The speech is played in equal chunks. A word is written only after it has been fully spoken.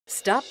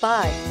Stop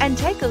by and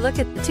take a look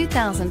at the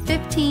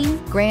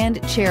 2015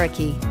 Grand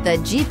Cherokee. The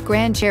Jeep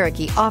Grand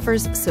Cherokee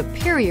offers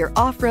superior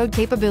off-road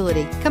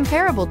capability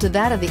comparable to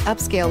that of the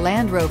upscale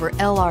Land Rover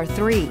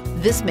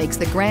LR3. This makes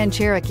the Grand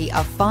Cherokee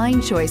a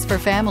fine choice for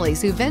families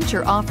who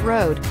venture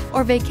off-road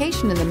or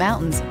vacation in the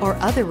mountains or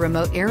other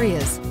remote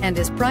areas, and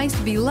is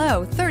priced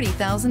below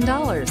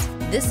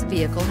 $30,000. This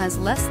vehicle has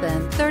less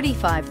than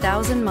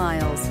 35,000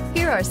 miles.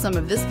 Here are some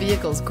of this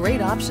vehicle's great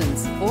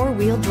options: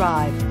 four-wheel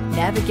drive,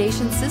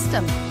 navigation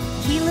system,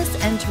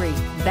 keyless entry,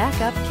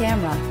 backup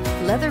camera,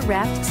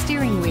 leather-wrapped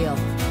steering wheel,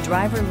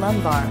 driver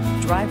lumbar,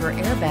 driver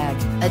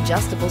airbag,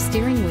 adjustable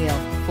steering wheel,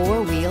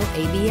 four-wheel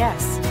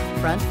ABS,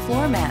 front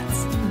floor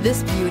mats.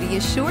 This beauty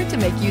is sure to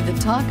make you the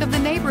talk of the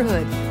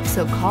neighborhood.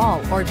 So call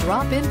or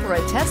drop in for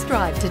a test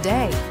drive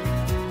today.